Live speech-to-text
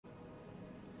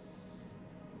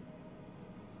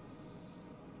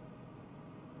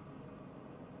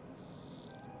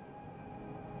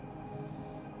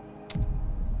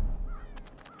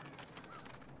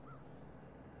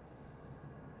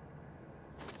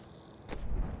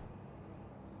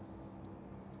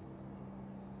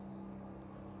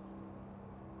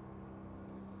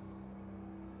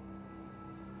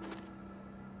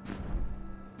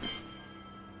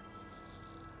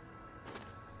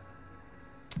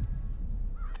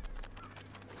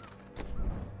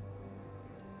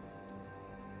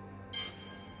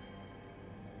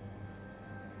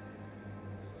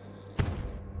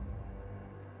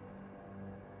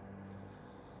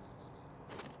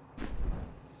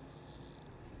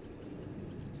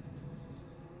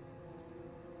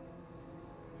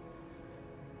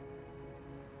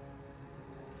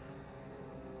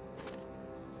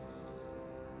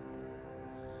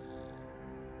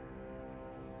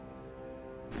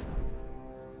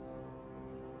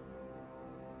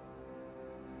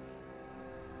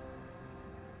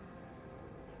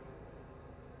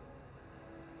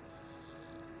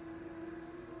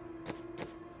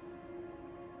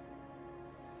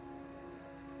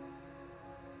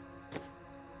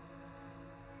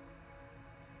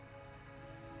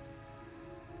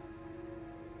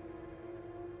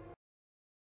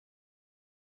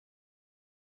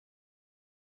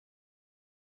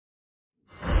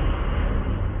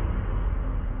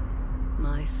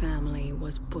My family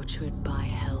was butchered by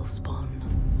Hellspawn.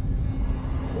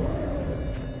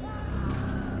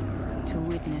 To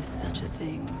witness such a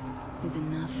thing is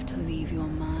enough to leave your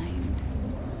mind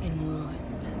in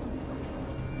ruins.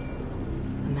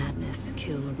 The madness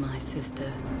killed my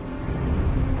sister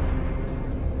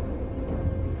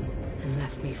and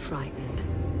left me frightened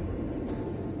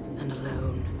and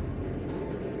alone.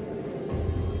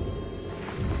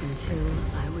 Until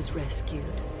I was rescued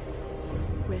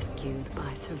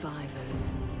by survivors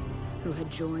who had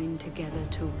joined together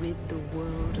to rid the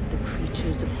world of the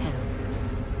creatures of hell.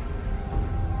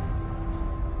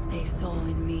 They saw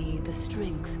in me the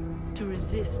strength to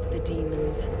resist the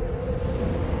demons,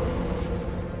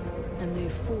 and they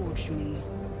forged me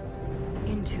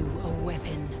into a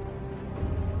weapon.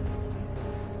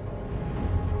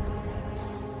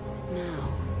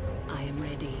 Now I am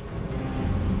ready.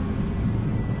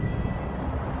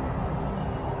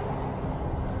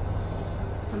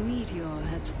 A meteor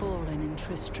has fallen in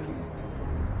Tristram,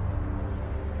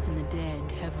 and the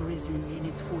dead have risen in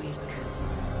its wake.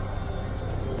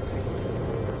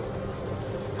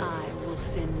 I will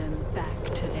send them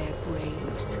back to their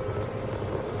graves.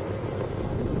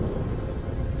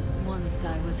 Once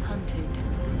I was hunted.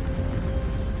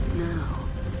 Now,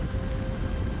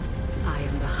 I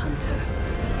am the hunter.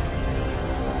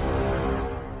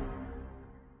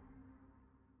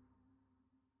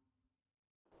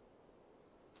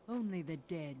 Only the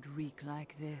dead reek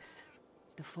like this.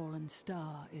 The fallen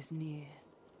star is near.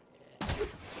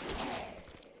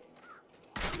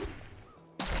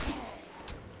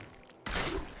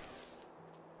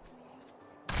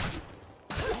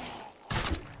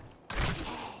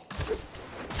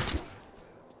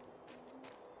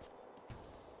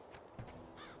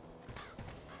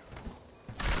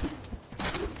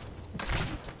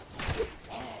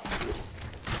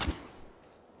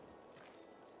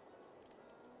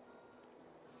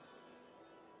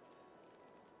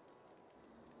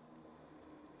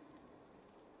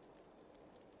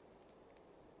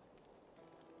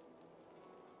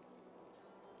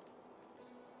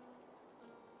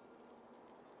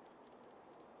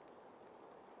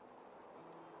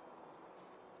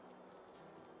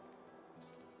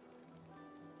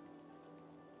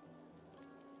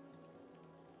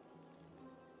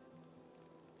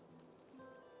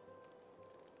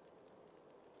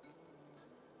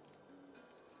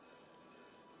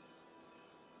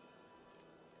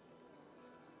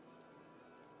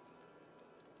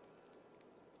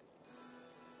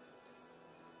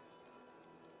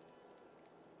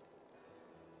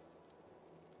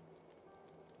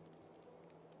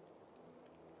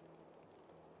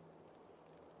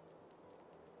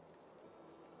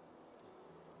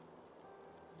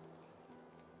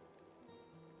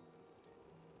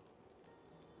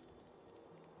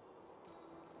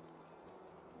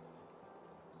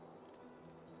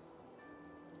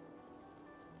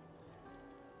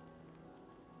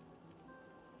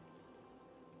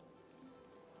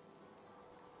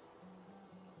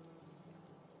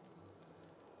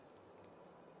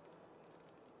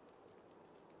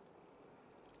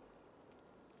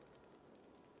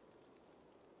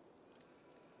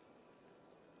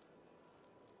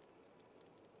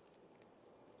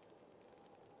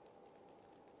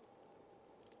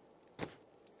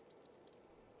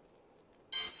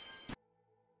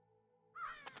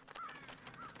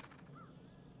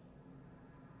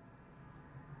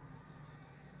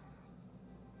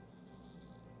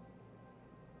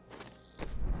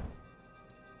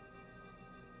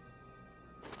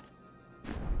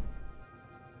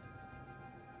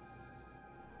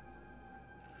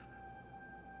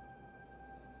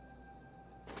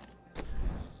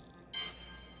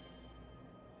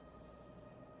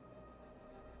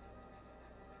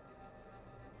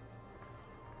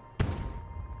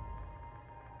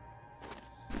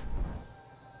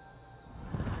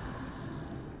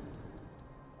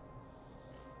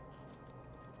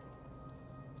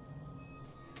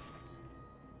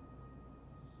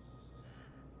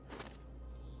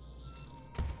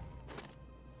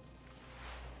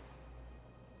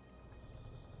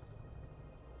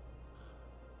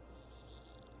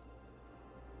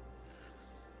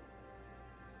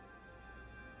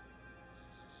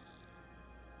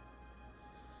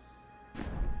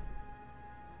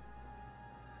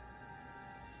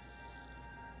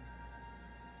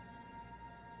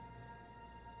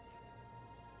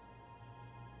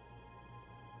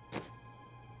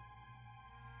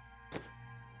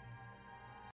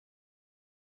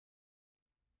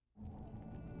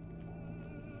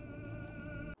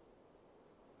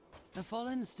 The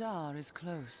fallen star is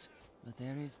close, but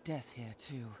there is death here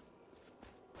too.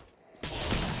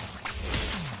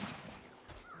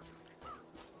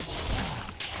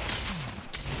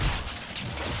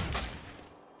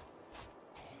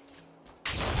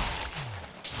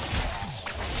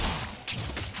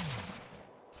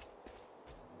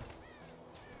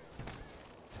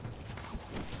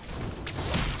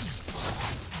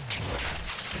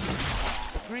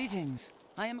 Greetings.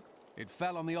 I am... It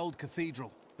fell on the old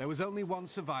cathedral. There was only one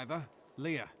survivor,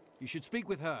 Leah. You should speak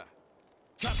with her.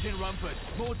 Captain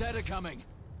Rumford, more dead are coming.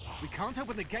 We can't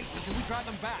open the gates until we drive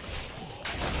them back.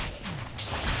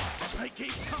 They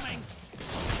keep coming!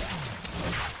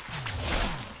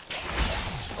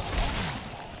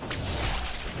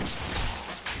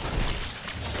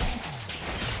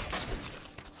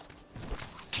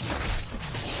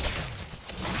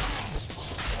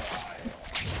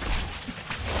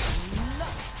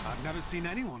 I've never seen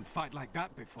anyone fight like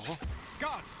that before.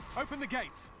 Guards, open the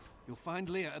gates! You'll find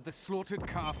Leah at the Slaughtered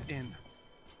Calf Inn.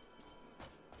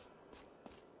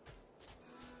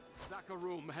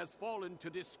 Zakharum has fallen to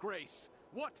disgrace.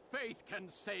 What faith can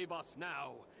save us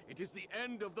now? It is the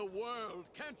end of the world.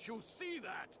 Can't you see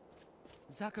that?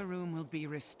 Zakharum will be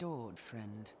restored,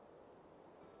 friend.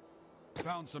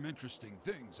 Found some interesting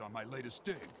things on my latest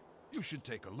dig. You should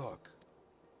take a look.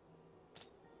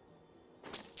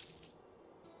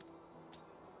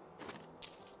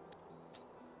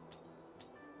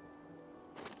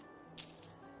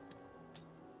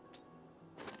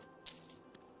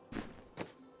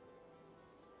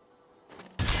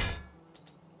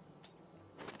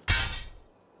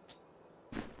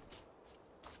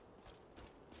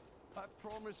 I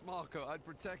promised Marco I'd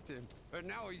protect him, and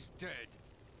now he's dead.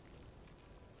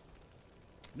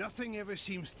 Nothing ever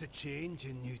seems to change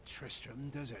in New Tristram,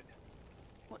 does it?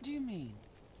 What do you mean?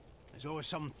 There's always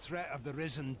some threat of the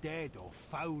risen dead or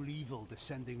foul evil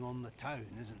descending on the town,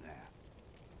 isn't there?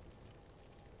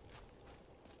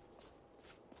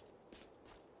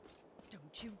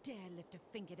 Don't you dare lift a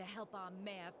finger to help our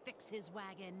mayor fix his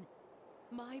wagon.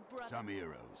 My brother... Some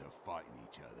heroes are fighting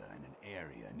each other in an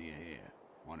area near here.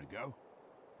 Wanna go?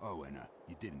 Oh, and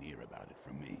you didn't hear about it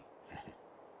from me.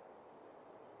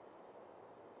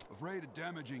 Afraid of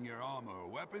damaging your armor or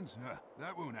weapons?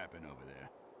 That won't happen over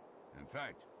there. In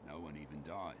fact, no one even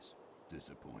dies.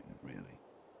 Disappointing, really.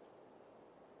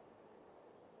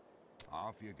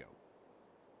 Off you go.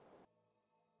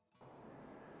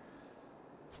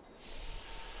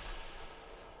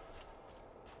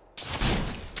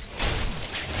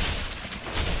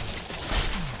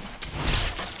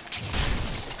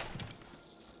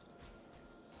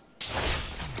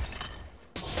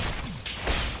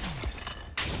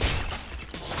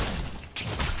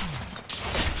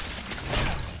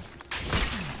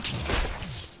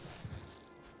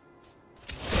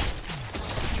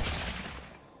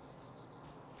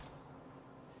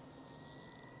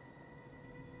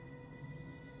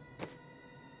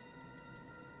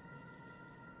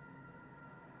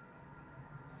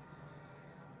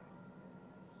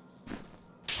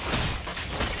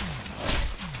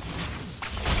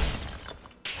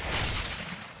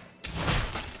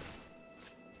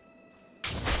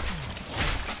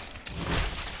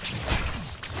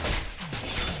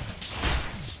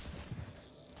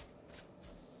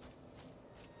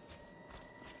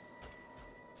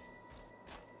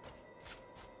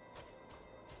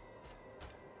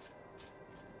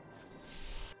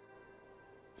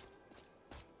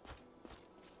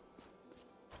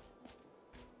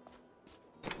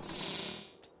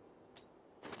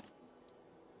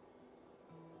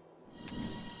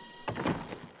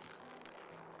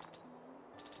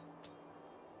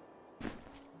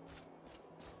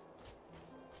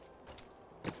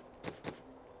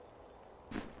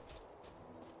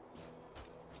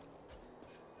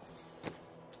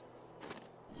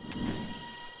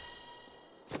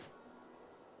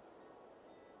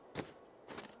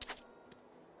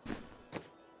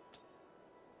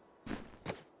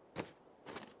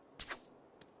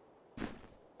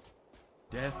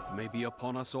 Death may be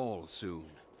upon us all soon,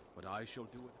 but I shall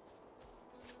do it.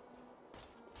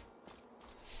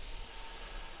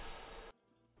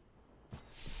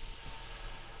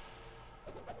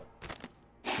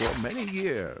 For many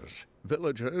years,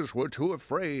 villagers were too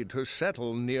afraid to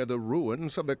settle near the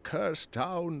ruins of the cursed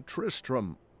town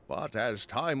Tristram. But as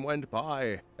time went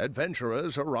by,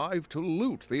 adventurers arrived to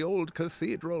loot the old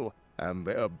cathedral, and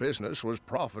their business was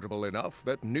profitable enough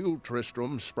that New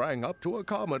Tristram sprang up to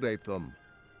accommodate them.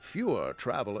 Fewer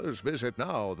travelers visit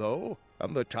now, though,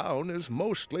 and the town is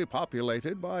mostly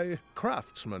populated by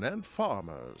craftsmen and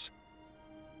farmers.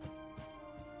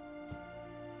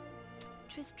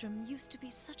 Tristram used to be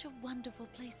such a wonderful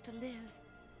place to live.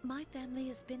 My family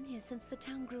has been here since the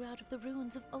town grew out of the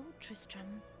ruins of old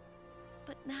Tristram.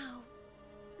 But now,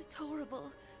 it's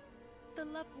horrible. The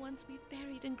loved ones we've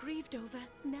buried and grieved over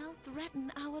now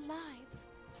threaten our lives.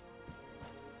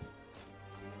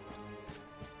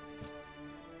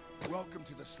 Welcome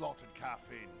to the Slaughtered Calf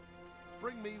Inn.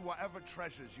 Bring me whatever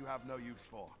treasures you have no use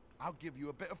for. I'll give you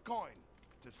a bit of coin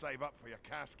to save up for your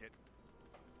casket.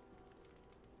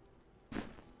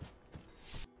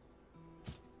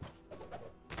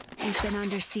 We've been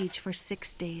under siege for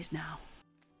 6 days now.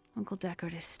 Uncle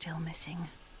Deckard is still missing.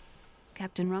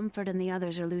 Captain Rumford and the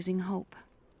others are losing hope.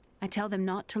 I tell them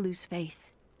not to lose faith,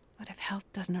 but if help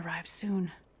doesn't arrive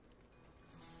soon...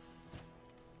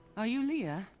 Are you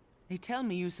Leah? They tell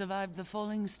me you survived the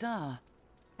falling star.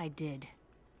 I did,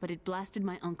 but it blasted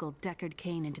my uncle Deckard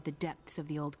Cain into the depths of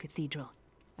the old cathedral.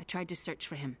 I tried to search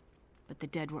for him, but the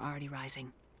dead were already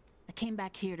rising. I came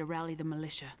back here to rally the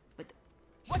militia, but...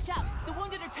 Watch out! The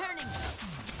wounded are turning!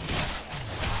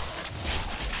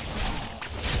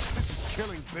 This is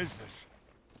killing business.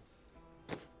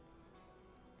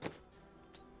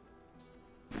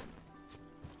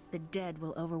 The dead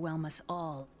will overwhelm us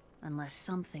all, unless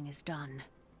something is done.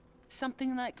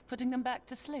 Something like putting them back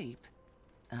to sleep?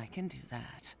 I can do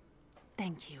that.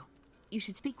 Thank you. You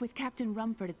should speak with Captain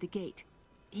Rumford at the gate.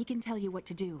 He can tell you what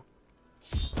to do.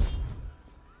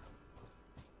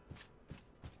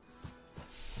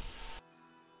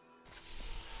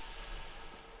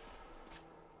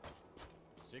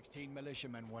 16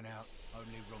 militiamen went out,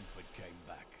 only Rumford came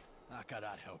back. How could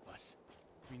that help us?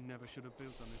 We never should have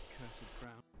built on this cursed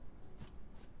ground.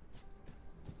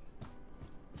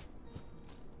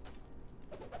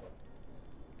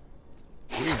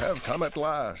 We have come at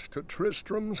last to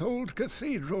Tristram's old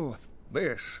cathedral.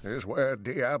 This is where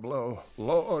Diablo,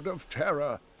 Lord of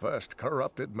Terror, first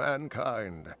corrupted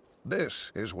mankind.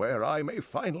 This is where I may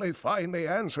finally find the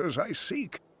answers I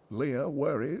seek. Leah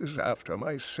worries after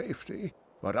my safety,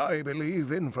 but I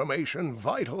believe information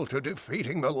vital to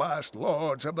defeating the last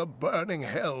lords of the burning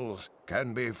hells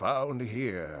can be found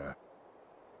here.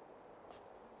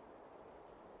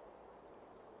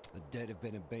 The dead have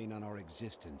been a bane on our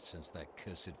existence since that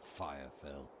cursed fire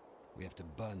fell. We have to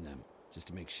burn them, just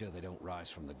to make sure they don't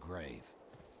rise from the grave.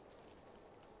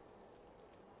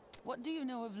 What do you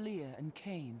know of Leah and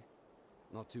Cain?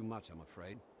 Not too much, I'm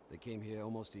afraid. They came here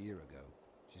almost a year ago.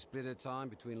 She split her time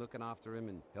between looking after him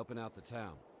and helping out the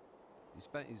town. He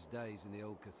spent his days in the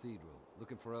old cathedral,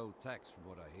 looking for old texts from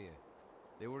what I hear.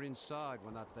 They were inside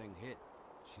when that thing hit.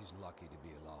 She's lucky to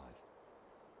be alive.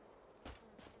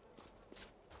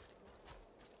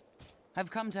 I've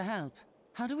come to help.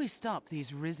 How do we stop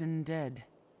these risen dead?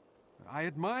 I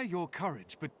admire your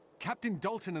courage, but Captain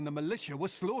Dalton and the militia were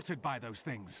slaughtered by those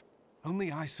things.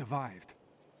 Only I survived.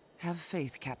 Have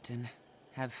faith, Captain.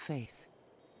 Have faith.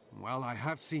 Well, I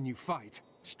have seen you fight.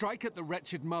 Strike at the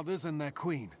wretched mothers and their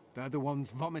queen. They're the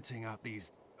ones vomiting out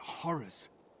these horrors.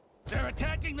 They're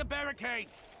attacking the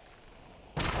barricades!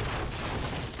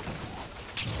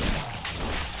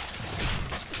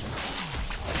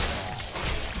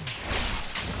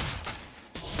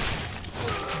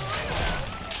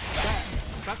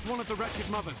 That's one of the wretched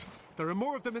mothers. There are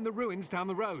more of them in the ruins down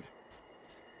the road.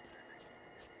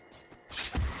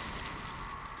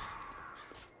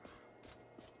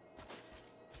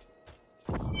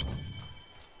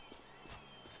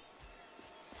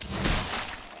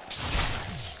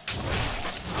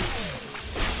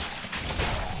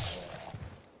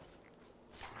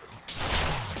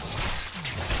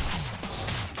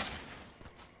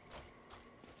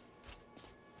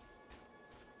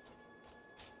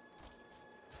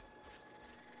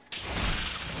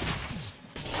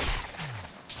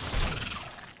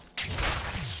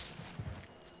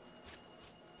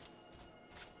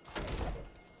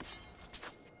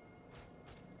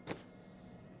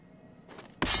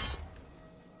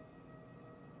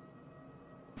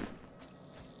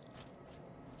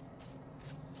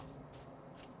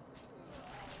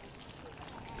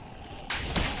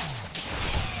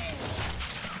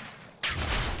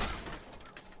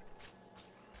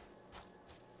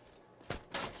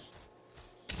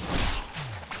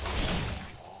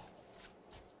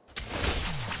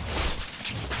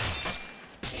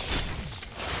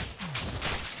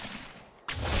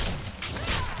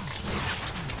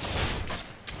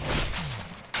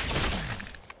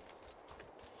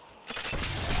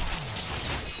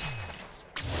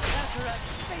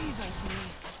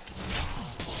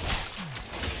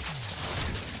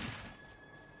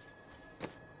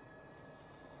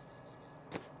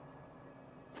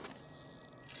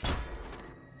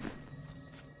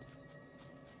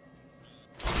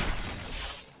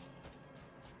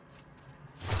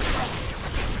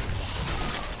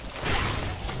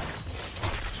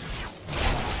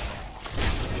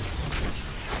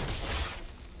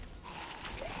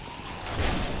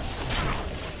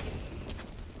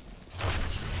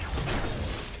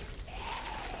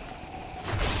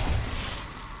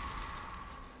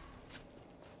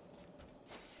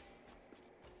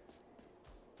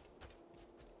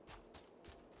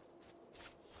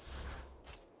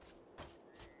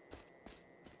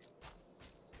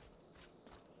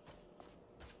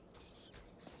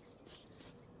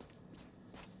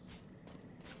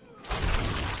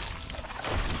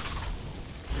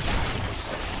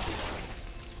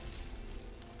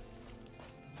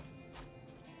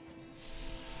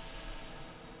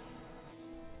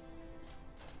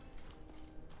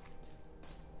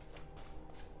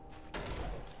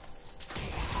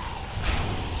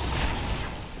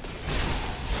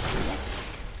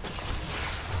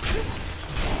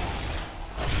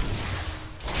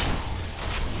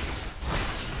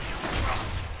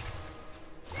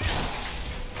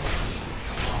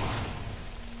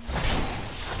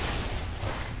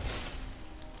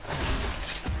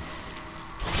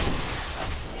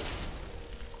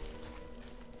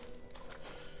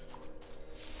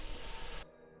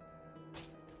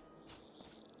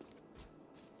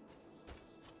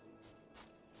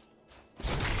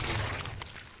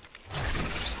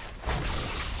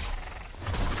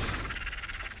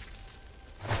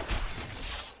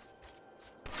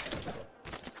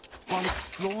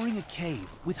 exploring a cave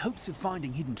with hopes of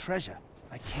finding hidden treasure,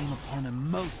 I came upon a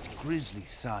most grisly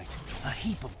sight. A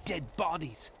heap of dead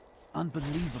bodies.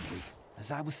 Unbelievably, as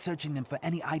I was searching them for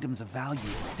any items of value,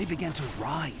 they began to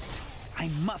rise. I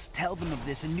must tell them of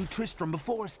this in New Tristram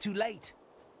before it's too late.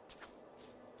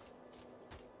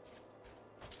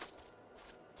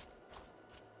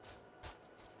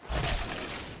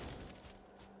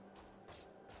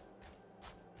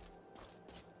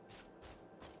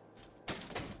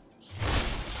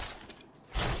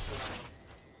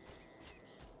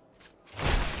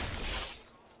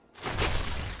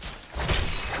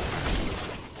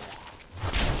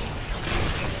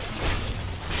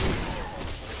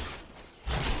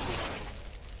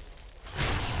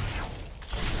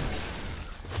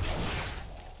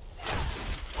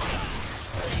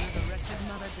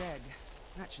 Dead.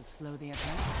 That should slow the attacks.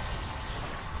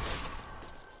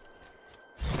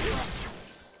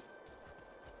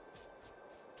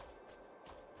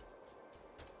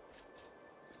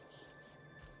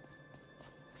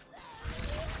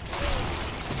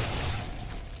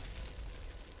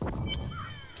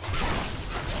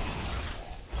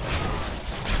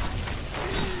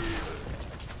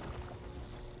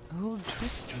 Old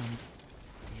Tristram.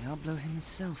 Diablo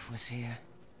himself was here.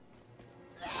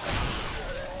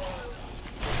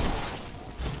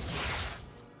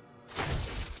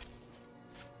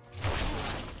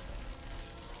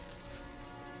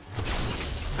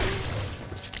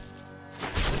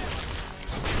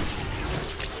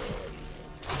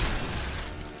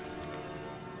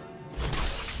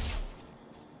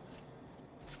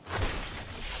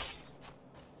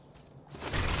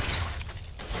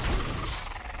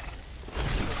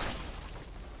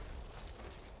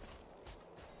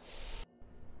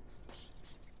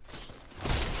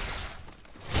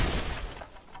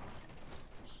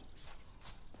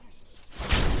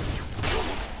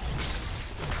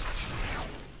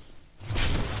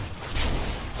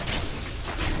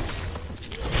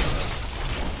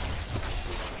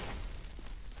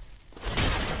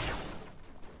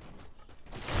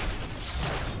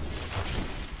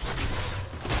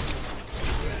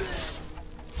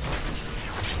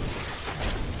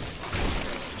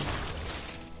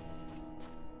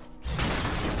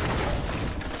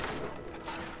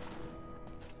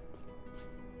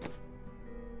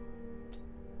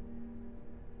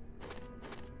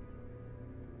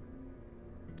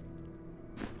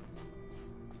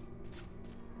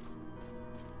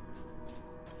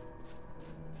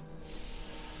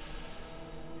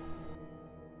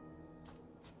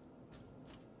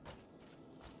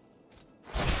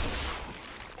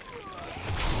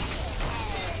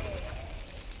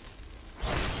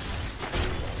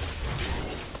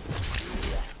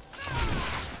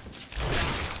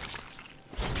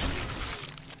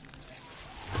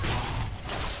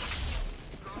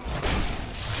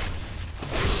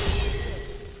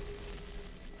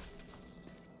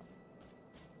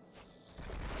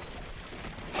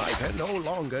 Can no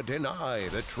longer deny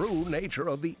the true nature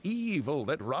of the evil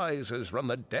that rises from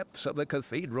the depths of the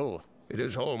cathedral. It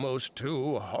is almost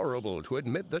too horrible to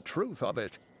admit the truth of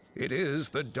it. It is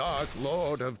the Dark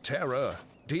Lord of Terror,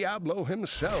 Diablo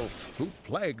himself, who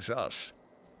plagues us.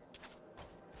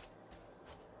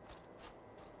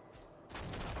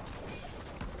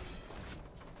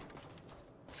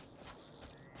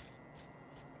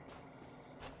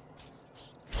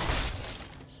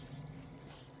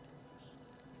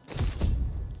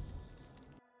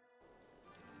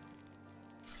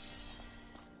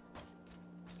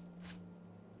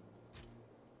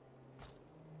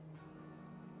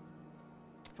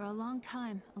 For a long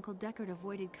time, Uncle Deckard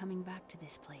avoided coming back to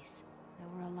this place. There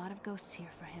were a lot of ghosts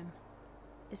here for him.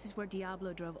 This is where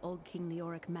Diablo drove old King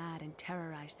Leoric mad and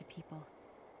terrorized the people.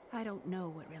 I don't know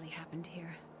what really happened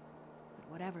here,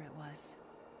 but whatever it was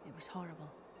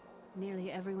horrible.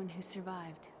 Nearly everyone who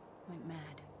survived went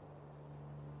mad.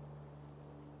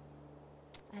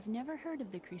 I've never heard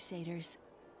of the Crusaders.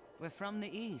 We're from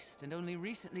the East and only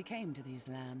recently came to these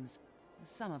lands.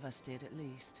 Some of us did, at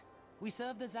least. We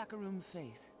serve the Zakarum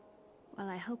faith. Well,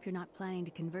 I hope you're not planning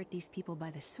to convert these people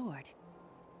by the sword.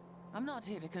 I'm not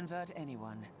here to convert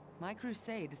anyone. My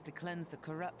crusade is to cleanse the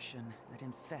corruption that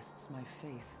infests my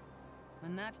faith.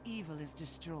 When that evil is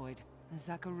destroyed, the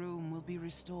Zakarum will be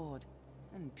restored,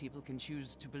 and people can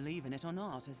choose to believe in it or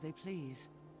not as they please.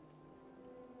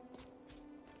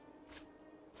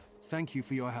 Thank you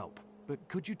for your help, but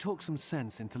could you talk some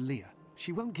sense into Leah?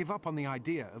 She won't give up on the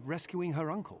idea of rescuing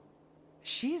her uncle.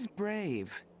 She's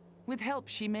brave. With help,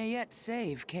 she may yet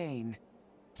save Cain.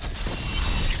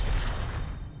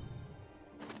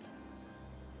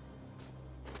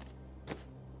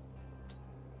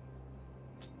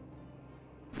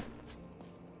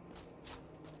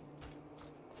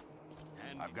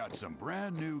 I've got some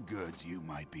brand new goods you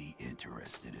might be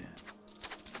interested in.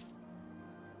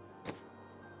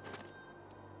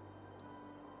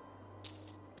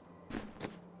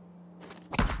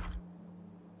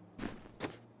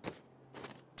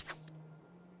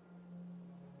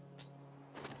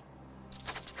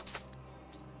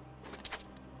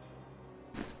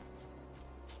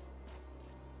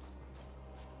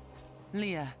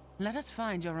 Leah, let us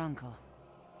find your uncle.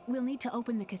 We'll need to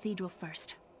open the cathedral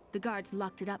first. The guards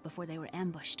locked it up before they were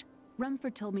ambushed.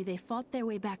 Rumford told me they fought their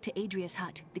way back to Adria's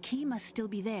hut. The key must still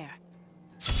be there.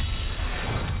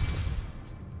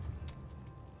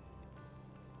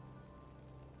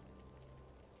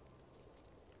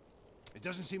 It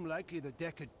doesn't seem likely the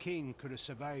Deckard Cain could have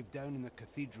survived down in the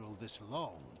cathedral this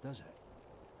long, does it?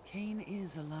 Cain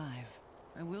is alive.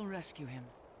 I will rescue him.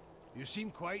 You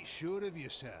seem quite sure of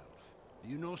yourself. Do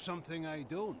you know something I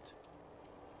don't?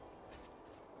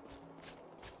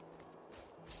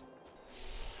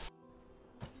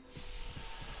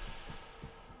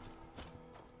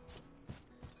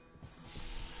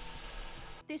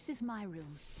 This is my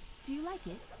room. Do you like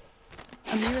it?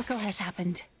 A miracle has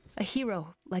happened. A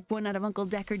hero, like one out of Uncle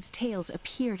Deckard's tales,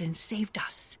 appeared and saved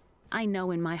us. I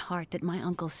know in my heart that my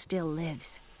uncle still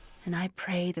lives, and I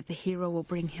pray that the hero will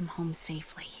bring him home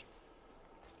safely.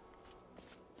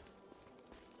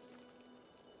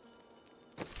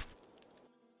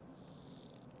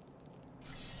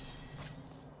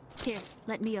 Here,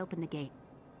 let me open the gate.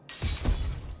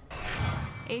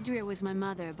 Adria was my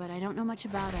mother, but I don't know much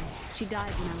about her. She died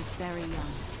when I was very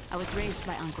young. I was raised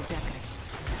by Uncle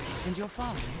Deckard. And your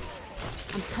father?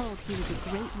 I'm told he was a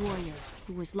great warrior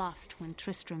who was lost when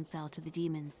Tristram fell to the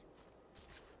demons.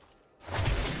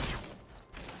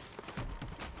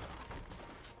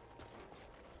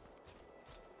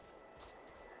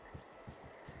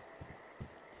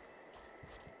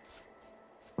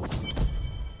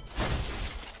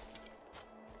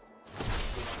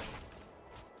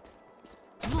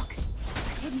 Look!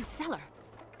 A hidden cellar!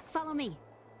 Follow me!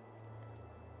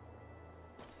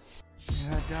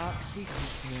 There are dark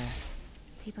secrets here.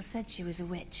 People said she was a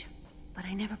witch, but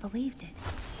I never believed it.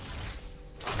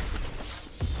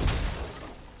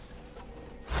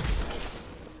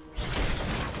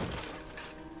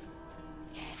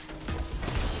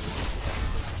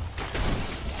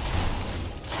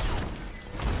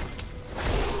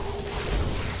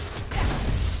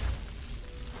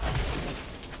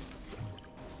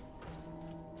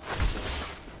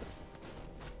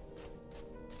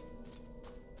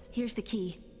 Here's the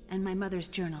key, and my mother's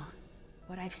journal.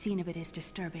 What I've seen of it is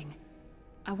disturbing.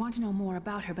 I want to know more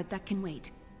about her, but that can wait.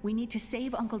 We need to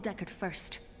save Uncle Deckard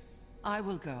first. I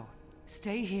will go.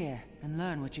 Stay here and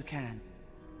learn what you can.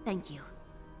 Thank you.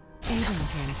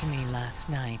 Aiden came to me last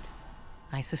night.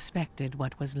 I suspected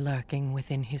what was lurking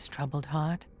within his troubled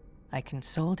heart. I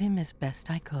consoled him as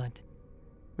best I could.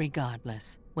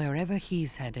 Regardless, wherever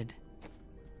he's headed,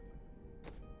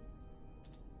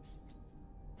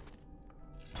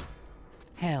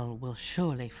 hell will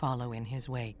surely follow in his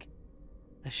wake.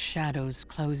 The shadows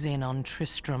close in on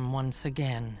Tristram once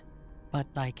again. But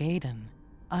like Aiden,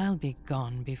 I'll be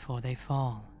gone before they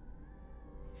fall.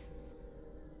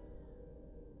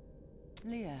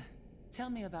 Leah, tell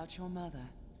me about your mother.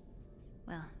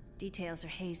 Well, details are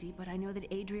hazy, but I know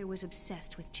that Adria was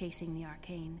obsessed with chasing the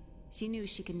arcane. She knew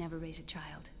she could never raise a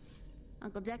child.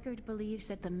 Uncle Deckard believes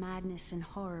that the madness and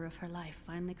horror of her life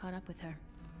finally caught up with her.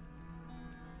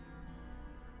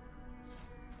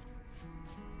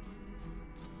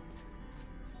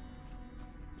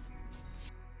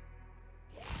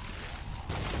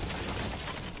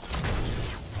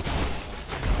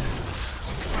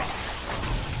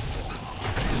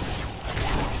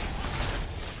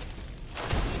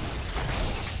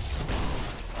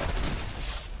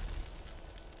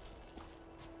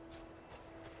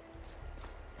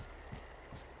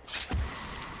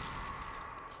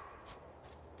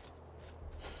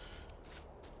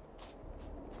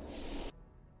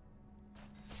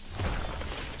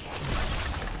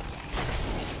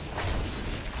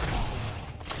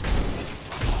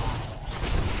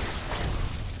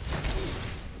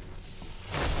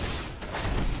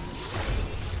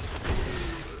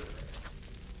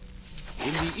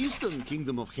 In the eastern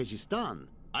kingdom of Khezistan,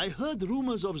 I heard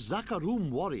rumors of Zakarum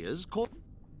warriors called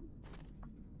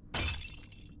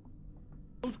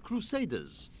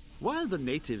Crusaders. While the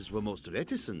natives were most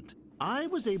reticent, I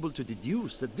was able to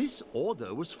deduce that this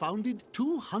order was founded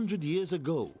 200 years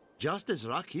ago, just as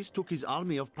Rakis took his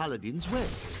army of paladins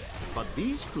west. But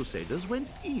these Crusaders went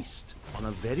east on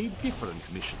a very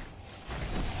different mission.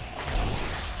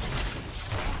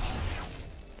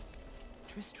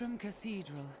 Tristram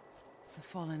Cathedral. The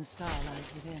fallen star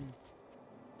lies within.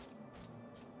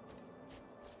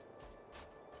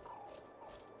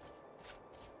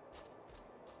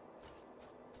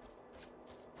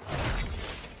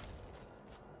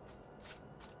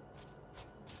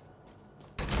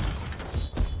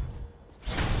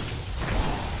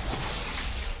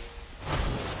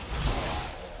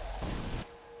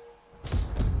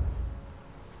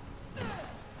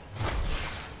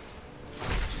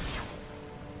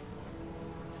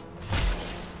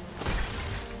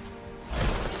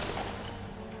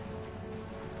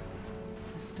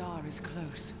 The star is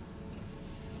close.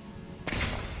 Time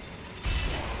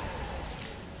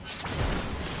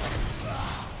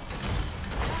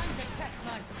to test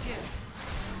my skill.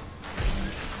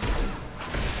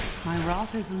 My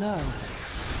wrath is low.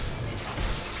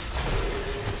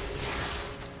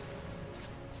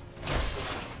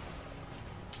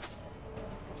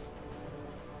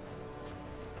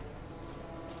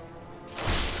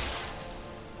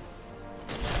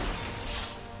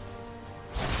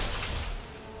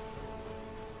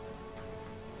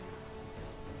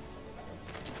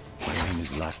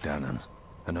 Dannon,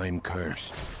 and I'm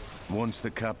cursed. Once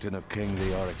the captain of King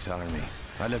Leoric's army,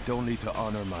 I lived only to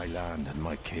honor my land and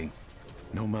my king.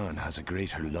 No man has a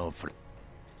greater love for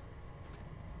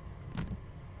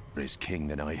his king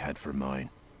than I had for mine,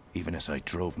 even as I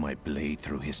drove my blade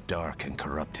through his dark and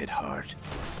corrupted heart.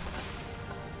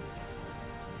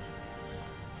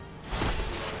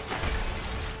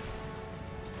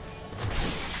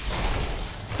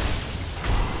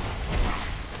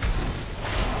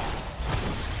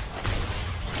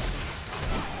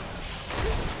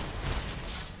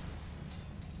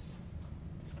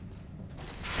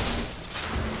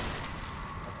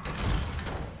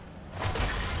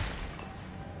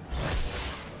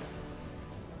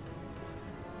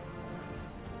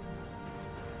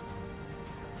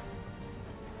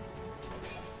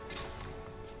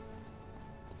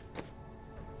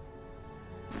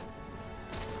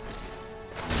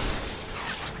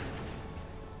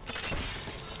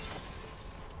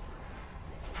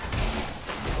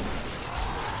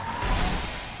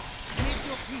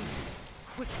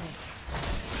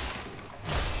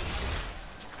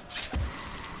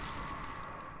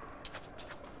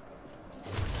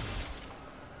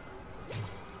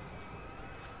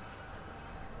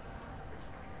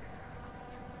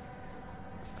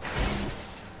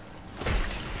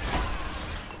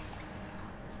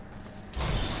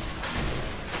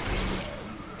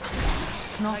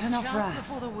 Not enough wrath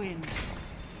before the wind.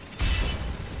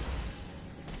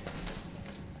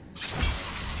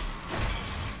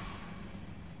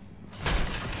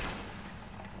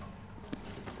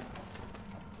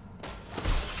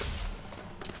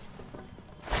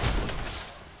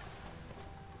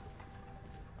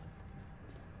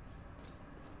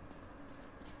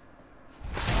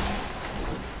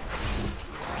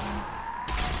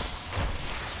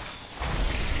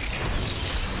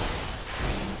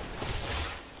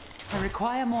 I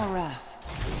require more wrath.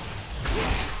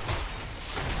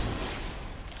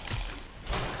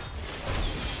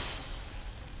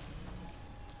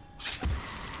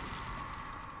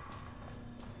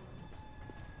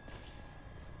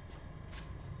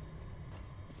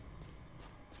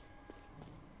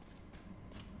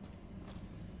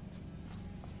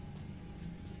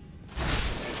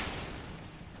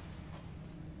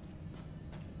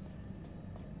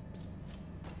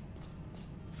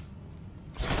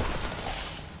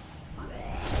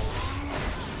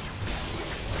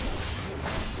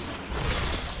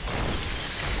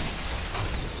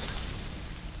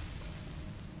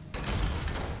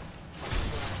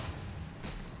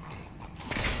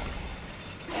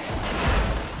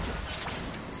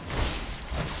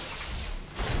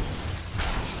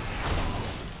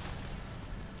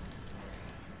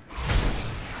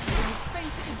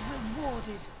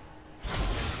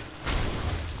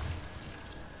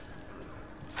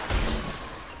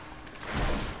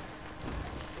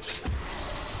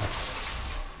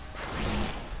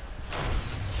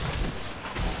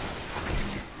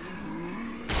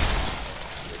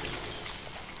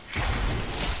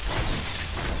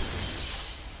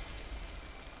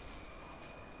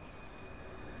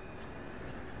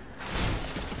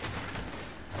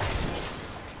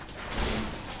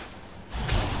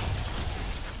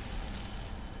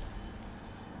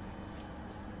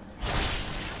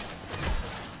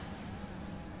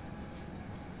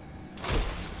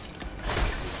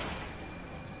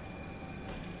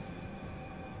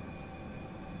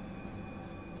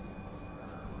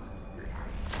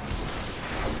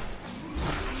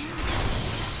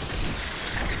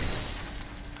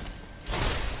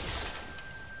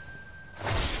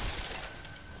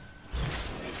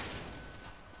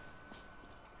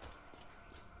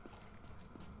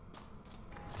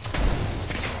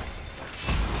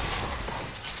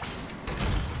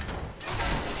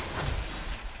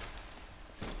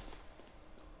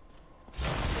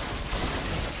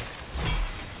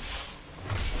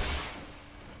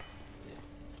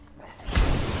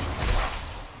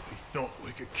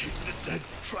 we could keep the dead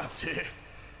trapped here.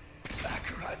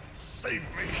 Akarat, save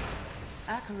me.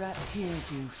 Akarat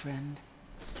hears you, friend.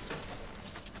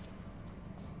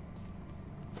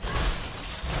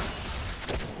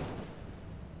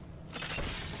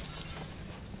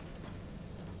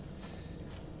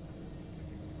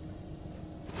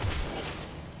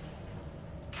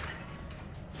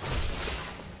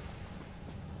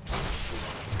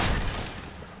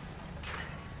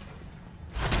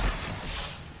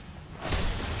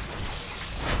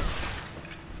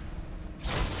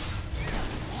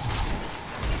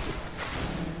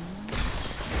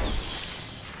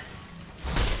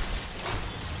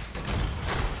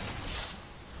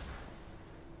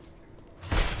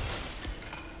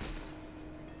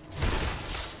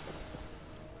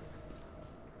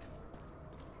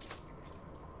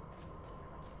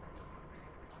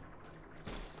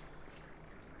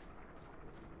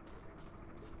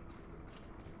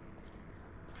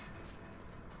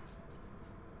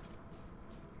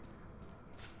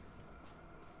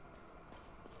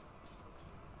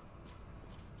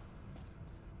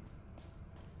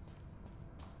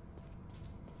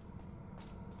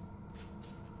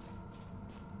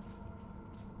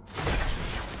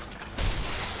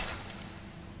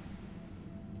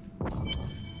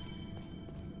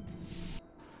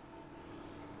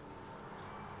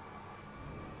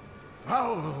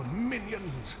 Foul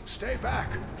minions, stay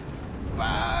back!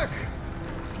 Back!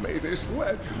 May this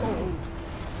wedge hold.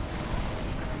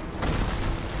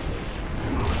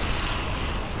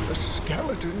 The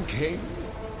Skeleton King?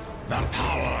 The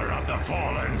power of the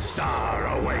fallen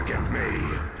star awakened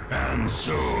me, and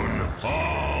soon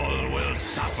all will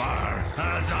suffer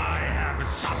as I have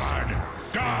suffered.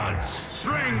 Gods,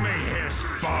 bring me his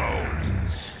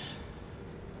bones!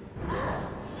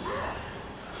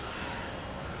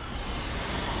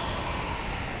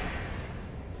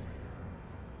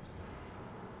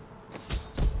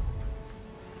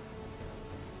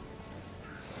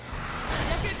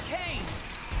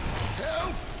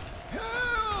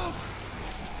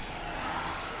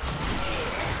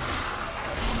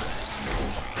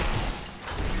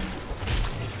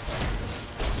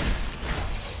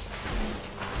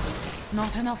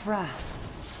 Not enough wrath.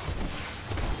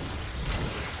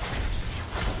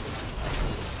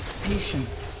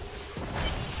 Patience.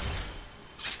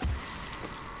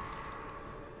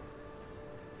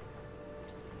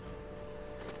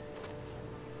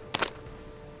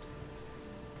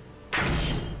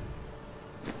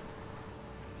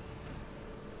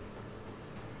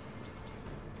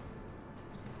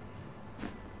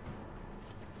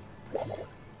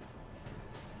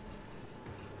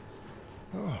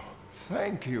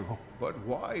 Thank you, but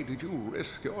why did you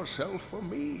risk yourself for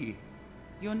me?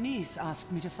 Your niece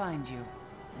asked me to find you,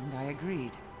 and I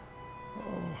agreed.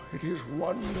 Oh, it is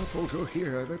wonderful to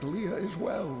hear that Leah is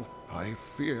well. I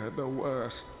feared the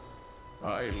worst.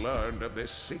 I learned of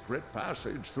this secret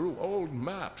passage through old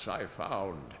maps I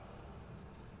found.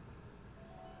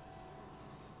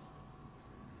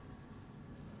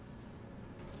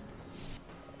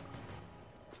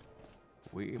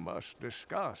 We must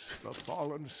discuss the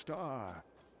fallen star.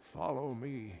 Follow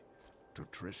me to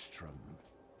Tristram.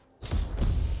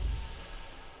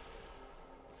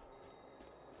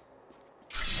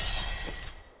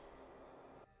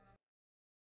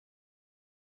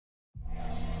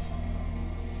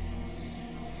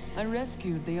 I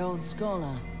rescued the old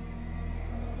scholar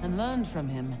and learned from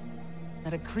him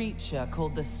that a creature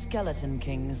called the Skeleton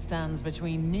King stands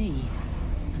between me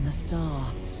and the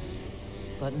star.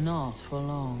 But not for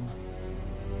long.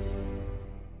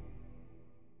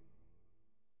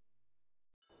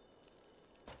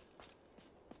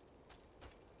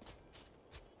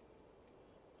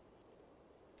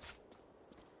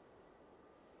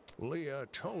 Leah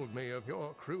told me of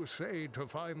your crusade to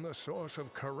find the source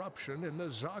of corruption in the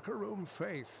Zakarum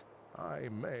faith. I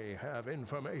may have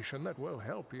information that will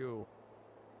help you.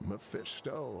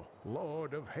 Mephisto,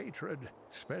 Lord of Hatred,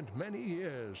 spent many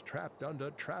years trapped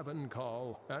under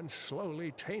Travancore and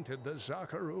slowly tainted the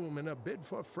Zakarum in a bid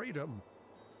for freedom.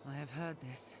 I have heard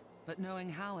this, but knowing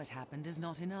how it happened is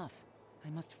not enough. I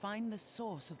must find the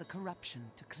source of the corruption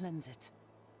to cleanse it.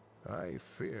 I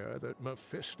fear that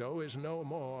Mephisto is no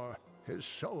more. His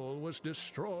soul was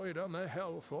destroyed on the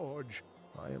Hellforge.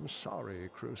 I am sorry,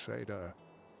 Crusader.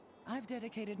 I've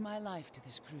dedicated my life to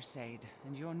this crusade,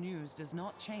 and your news does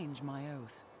not change my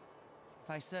oath. If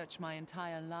I search my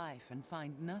entire life and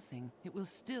find nothing, it will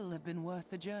still have been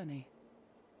worth the journey.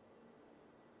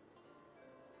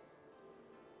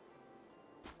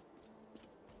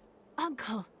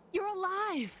 Uncle, you're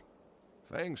alive!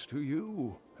 Thanks to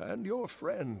you and your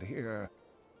friend here.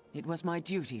 It was my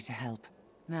duty to help.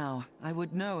 Now, I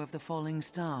would know of the falling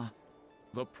star.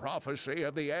 The prophecy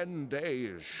of the end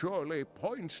days surely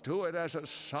points to it as a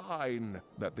sign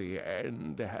that the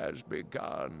end has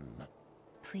begun.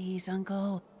 Please,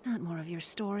 Uncle, not more of your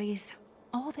stories.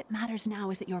 All that matters now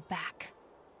is that you're back.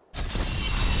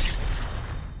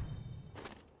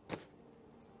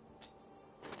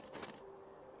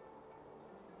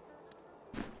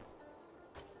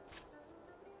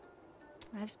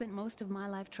 I've spent most of my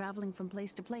life traveling from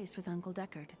place to place with Uncle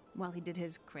Deckard, while he did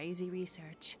his crazy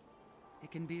research.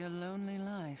 It can be a lonely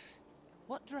life.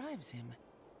 What drives him?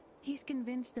 He's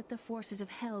convinced that the forces of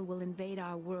hell will invade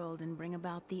our world and bring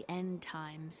about the end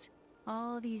times.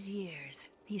 All these years,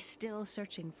 he's still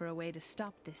searching for a way to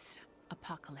stop this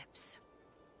apocalypse.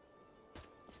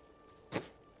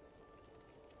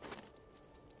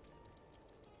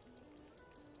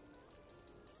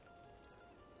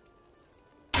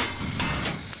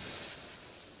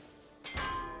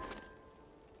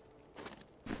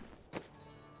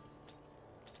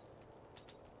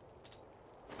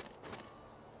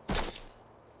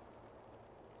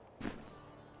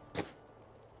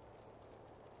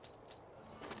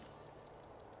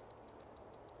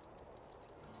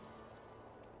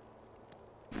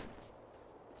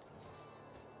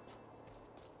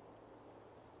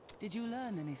 Did you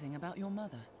learn anything about your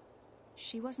mother?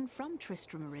 She wasn't from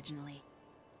Tristram originally.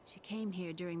 She came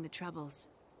here during the Troubles.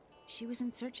 She was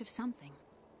in search of something,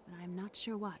 but I'm not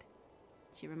sure what.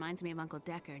 She reminds me of Uncle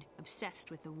Deckard, obsessed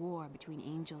with the war between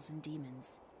angels and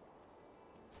demons.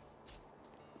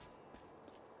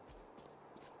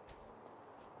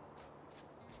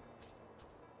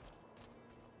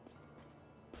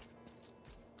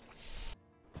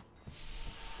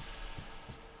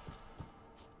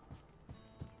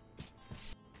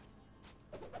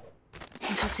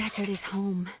 Uncle Deckard is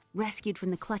home, rescued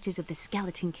from the clutches of the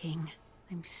Skeleton King.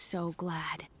 I'm so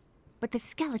glad. But the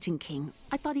Skeleton King,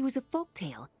 I thought he was a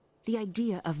folktale. The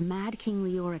idea of Mad King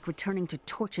Leoric returning to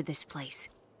torture this place.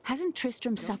 Hasn't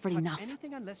Tristram suffered enough? Don't touch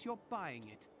anything unless you're buying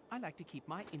it. I like to keep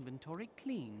my inventory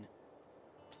clean.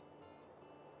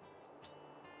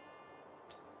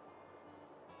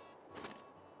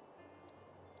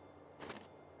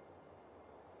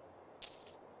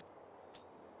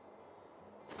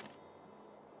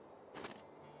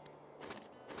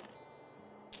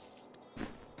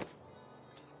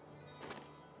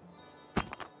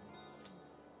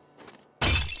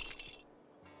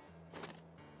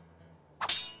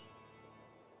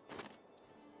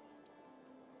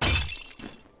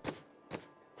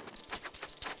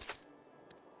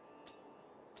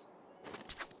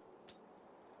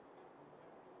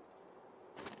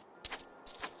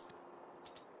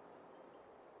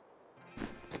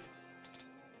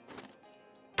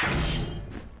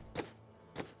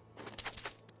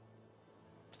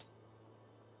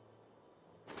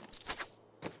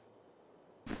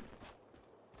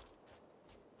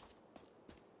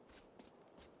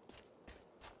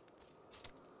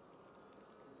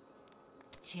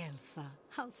 Jelsa,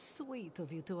 how sweet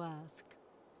of you to ask.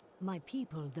 My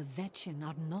people, the Vetchen,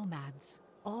 are nomads,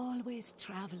 always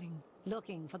traveling,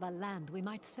 looking for the land we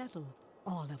might settle.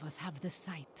 All of us have the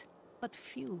sight, but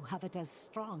few have it as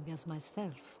strong as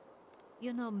myself.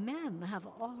 You know, men have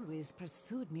always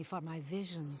pursued me for my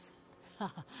visions.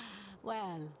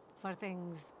 Well, for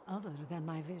things other than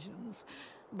my visions.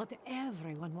 But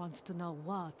everyone wants to know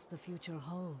what the future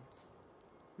holds.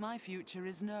 My future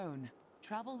is known.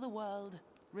 Travel the world,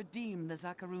 redeem the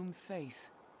Zakarum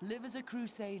faith, live as a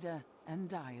crusader, and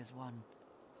die as one.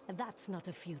 That's not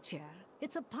a future.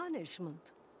 It's a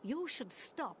punishment. You should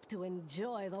stop to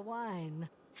enjoy the wine.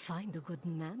 Find a good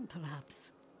man,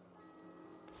 perhaps.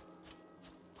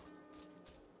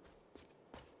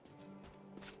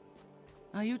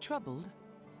 Are you troubled?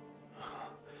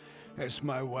 It's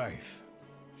my wife.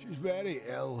 She's very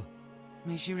ill.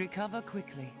 May she recover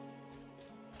quickly.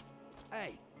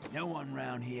 Hey, no one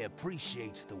round here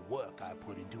appreciates the work I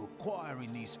put into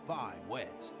acquiring these fine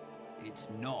wares. It's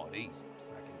not easy,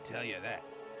 I can tell you that.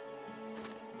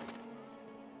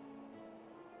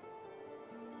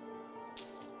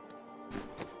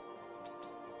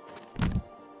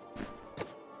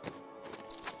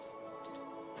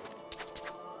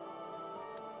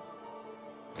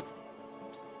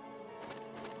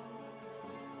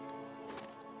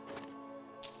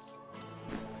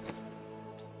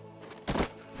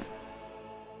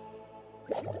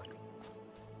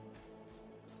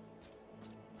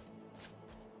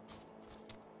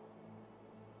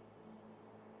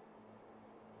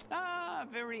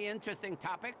 Very interesting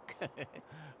topic.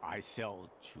 I sell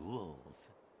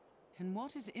jewels. And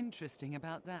what is interesting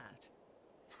about that?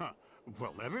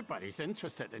 Well, everybody's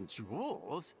interested in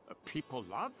jewels. People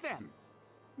love them.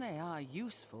 They are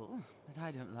useful, but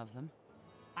I don't love them.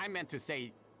 I meant to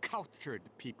say cultured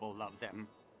people love them.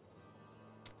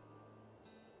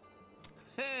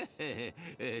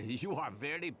 You are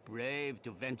very brave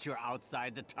to venture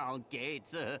outside the town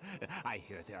gates. I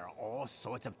hear there are all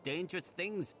sorts of dangerous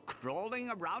things crawling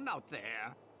around out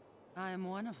there. I am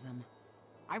one of them.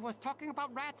 I was talking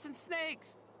about rats and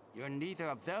snakes. You're neither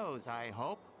of those, I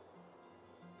hope.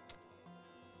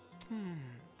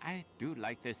 I do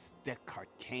like this Descartes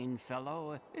Kane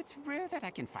fellow. It's rare that I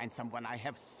can find someone I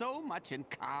have so much in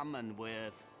common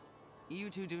with. You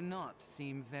two do not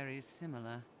seem very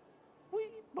similar. We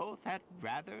both had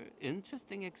rather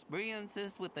interesting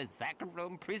experiences with the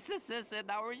Zakharum priestesses in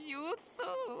our youth,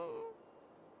 so...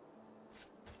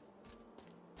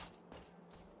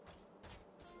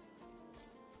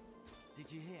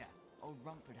 Did you hear? Old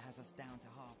Rumford has us down to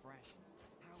half rations.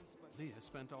 How are we supposed to... Leah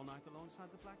spent all night alongside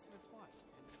the blacksmith's wife.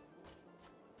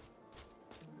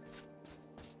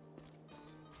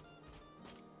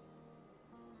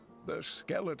 The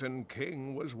Skeleton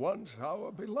King was once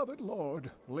our beloved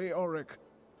lord, Leoric.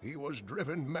 He was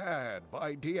driven mad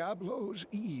by Diablo's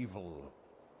evil.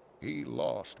 He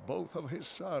lost both of his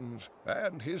sons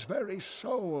and his very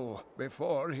soul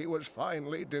before he was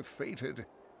finally defeated.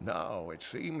 Now it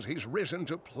seems he's risen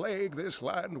to plague this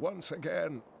land once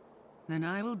again. Then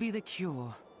I will be the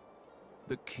cure.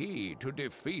 The key to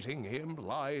defeating him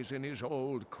lies in his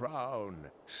old crown.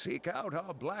 Seek out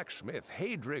our blacksmith,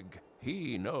 Hadrig.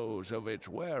 He knows of its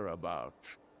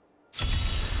whereabouts.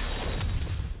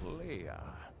 Leah,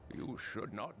 you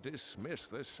should not dismiss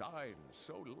the signs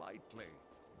so lightly.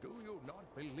 Do you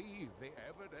not believe the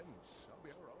evidence of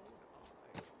your own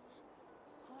eyes?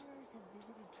 Horrors have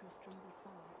visited Tristram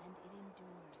before, and it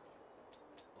endured.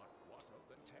 But what of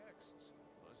the texts?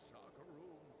 The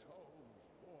Zakharum tomes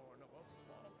born of a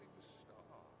falling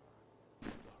star.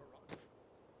 The horizon.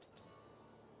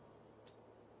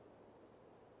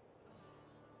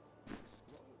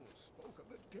 Scrolls spoke of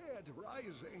the dead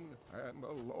rising and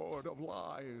the Lord of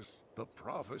Lies. The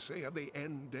prophecy of the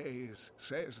end days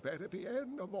says that at the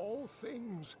end of all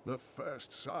things, the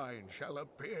first sign shall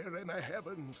appear in the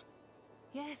heavens.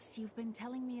 Yes, you've been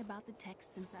telling me about the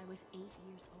texts since I was 8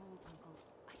 years old, Uncle.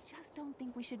 I just don't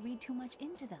think we should read too much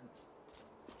into them.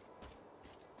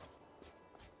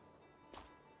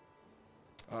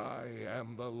 I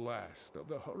am the last of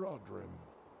the Horodrim.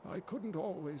 I couldn't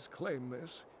always claim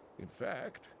this. In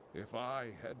fact, if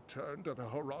I had turned to the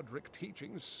Horodric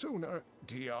teachings sooner,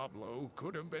 Diablo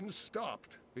could have been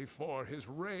stopped before his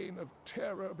reign of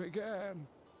terror began.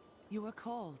 You were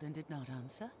called and did not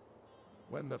answer?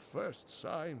 When the first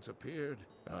signs appeared,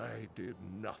 I did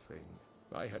nothing.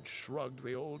 I had shrugged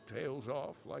the old tales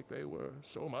off like they were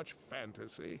so much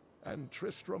fantasy. And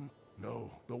Tristram,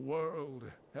 no, the world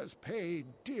has paid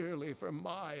dearly for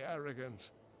my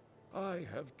arrogance. I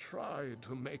have tried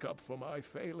to make up for my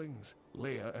failings.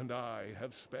 Leah and I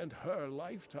have spent her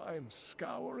lifetime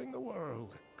scouring the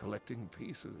world, collecting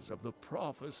pieces of the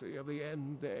prophecy of the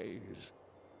end days.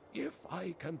 If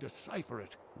I can decipher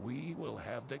it, we will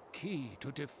have the key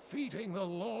to defeating the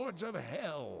Lords of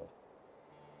Hell.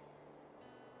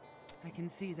 I can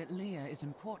see that Leah is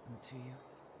important to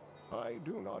you. I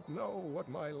do not know what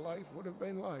my life would have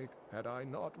been like had I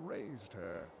not raised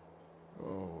her.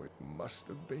 Oh, it must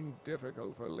have been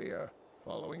difficult for Leah,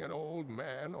 following an old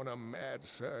man on a mad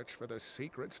search for the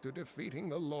secrets to defeating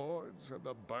the Lords of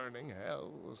the Burning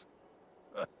Hells.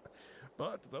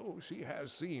 But though she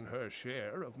has seen her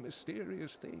share of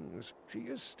mysterious things, she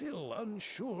is still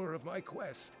unsure of my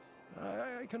quest.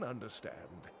 I can understand.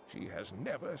 She has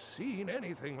never seen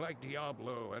anything like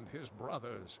Diablo and his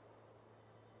brothers.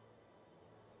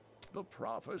 The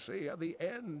prophecy of the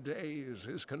end days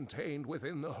is contained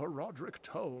within the Horodric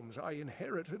tomes I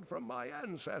inherited from my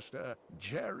ancestor,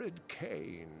 Jared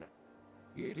Kane.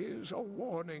 It is a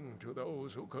warning to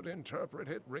those who could interpret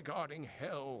it regarding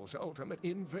Hell's ultimate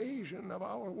invasion of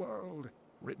our world,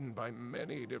 written by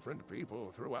many different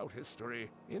people throughout history,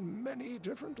 in many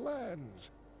different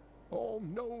lands. All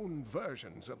known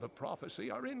versions of the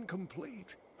prophecy are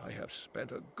incomplete. I have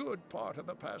spent a good part of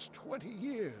the past 20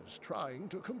 years trying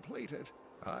to complete it.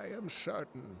 I am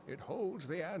certain it holds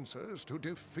the answers to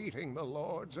defeating the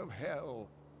Lords of Hell.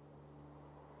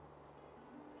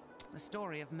 The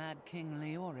story of Mad King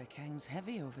Leoric hangs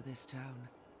heavy over this town.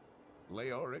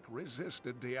 Leoric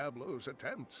resisted Diablo's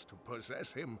attempts to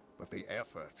possess him, but the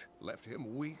effort left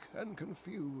him weak and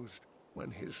confused. When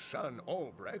his son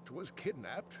Albrecht was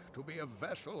kidnapped to be a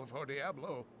vessel for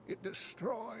Diablo, it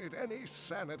destroyed any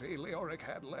sanity Leoric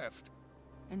had left.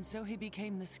 And so he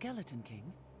became the Skeleton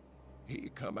King? He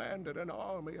commanded an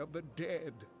army of the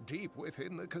dead deep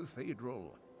within the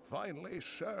cathedral, finally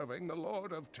serving the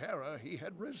Lord of Terror he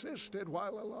had resisted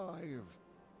while alive.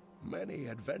 Many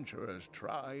adventurers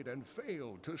tried and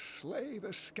failed to slay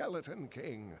the Skeleton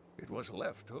King. It was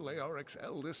left to Leoric's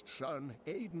eldest son,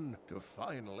 Aiden, to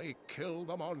finally kill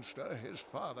the monster his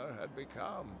father had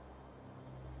become.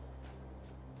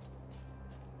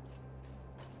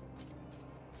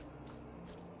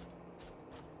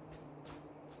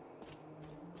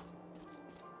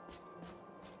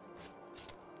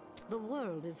 The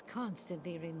world is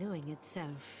constantly renewing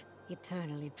itself,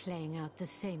 eternally playing out the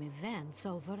same events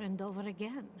over and over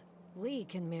again. We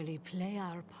can merely play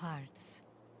our parts.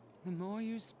 The more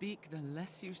you speak, the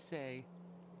less you say.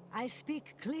 I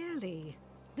speak clearly.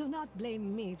 Do not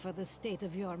blame me for the state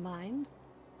of your mind.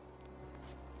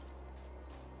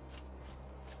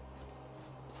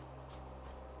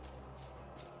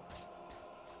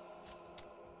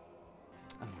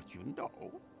 You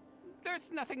know,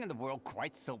 there's nothing in the world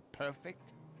quite so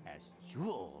perfect as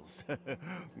jewels.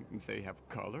 They have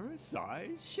color,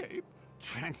 size, shape,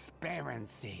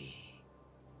 transparency.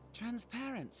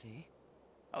 Transparency?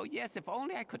 Oh yes, if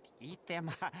only I could eat them,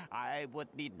 I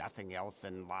would need nothing else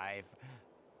in life.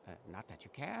 Not that you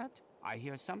can't. I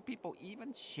hear some people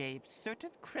even shape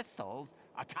certain crystals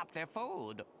atop their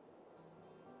food.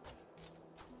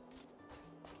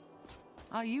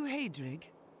 Are you Hadrig?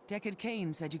 Deckard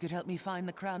Cain said you could help me find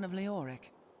the crown of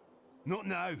Leoric. Not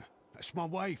now. It's my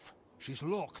wife. She's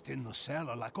locked in the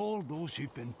cellar like all those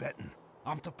who've been bitten.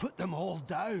 I'm to put them all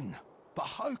down. But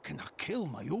how can I kill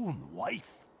my own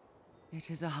wife?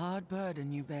 It is a hard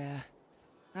burden you bear.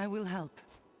 I will help.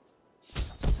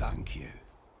 Thank you.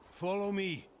 Follow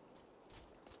me.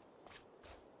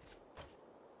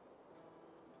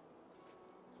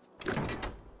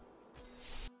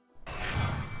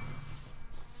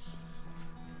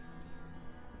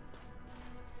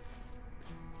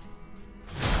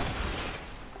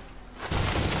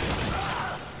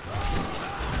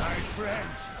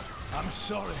 I'm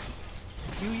sorry.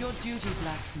 Do your duty,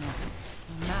 blacksmith,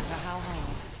 no matter how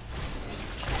hard.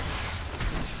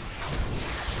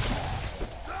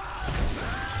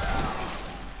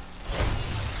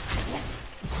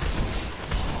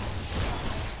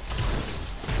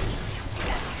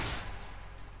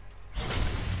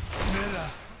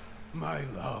 Mira, my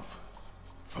love,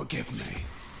 forgive me.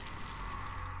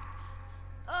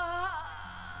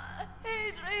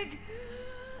 Hadrig,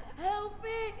 help me!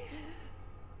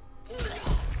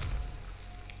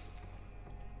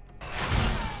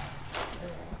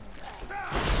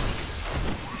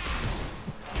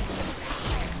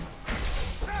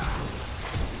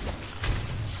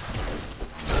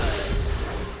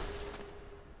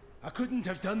 I couldn't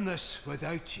have done this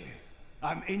without you.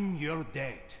 I'm in your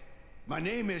debt. My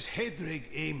name is Hadrig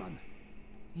Aemon.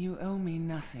 You owe me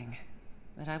nothing,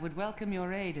 but I would welcome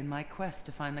your aid in my quest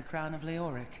to find the crown of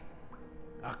Leoric.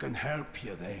 I can help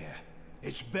you there.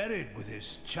 It's buried with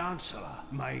his Chancellor,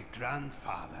 my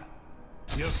grandfather.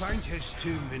 You'll find his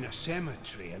tomb in a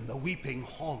cemetery in the Weeping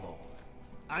Hollow.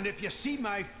 And if you see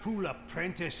my fool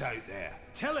apprentice out there,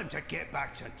 tell him to get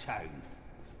back to town.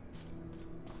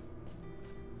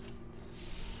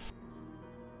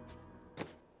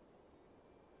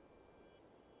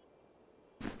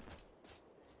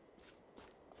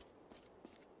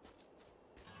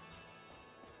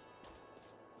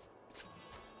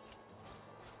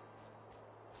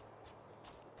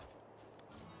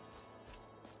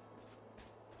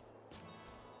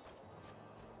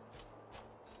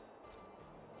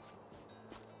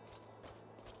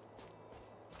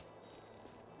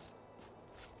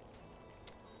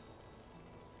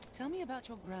 Tell me about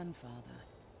your grandfather.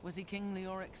 Was he King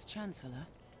Leoric's Chancellor?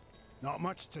 Not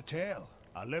much to tell.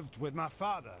 I lived with my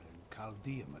father in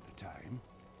Caldeum at the time.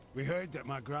 We heard that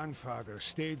my grandfather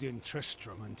stayed in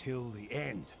Tristram until the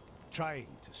end, trying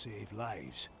to save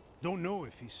lives. Don't know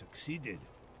if he succeeded,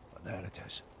 but there it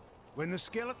is. When the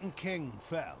Skeleton King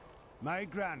fell, my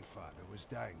grandfather was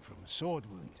dying from a sword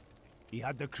wound. He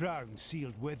had the crown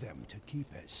sealed with him to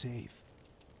keep it safe.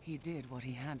 He did what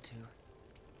he had to.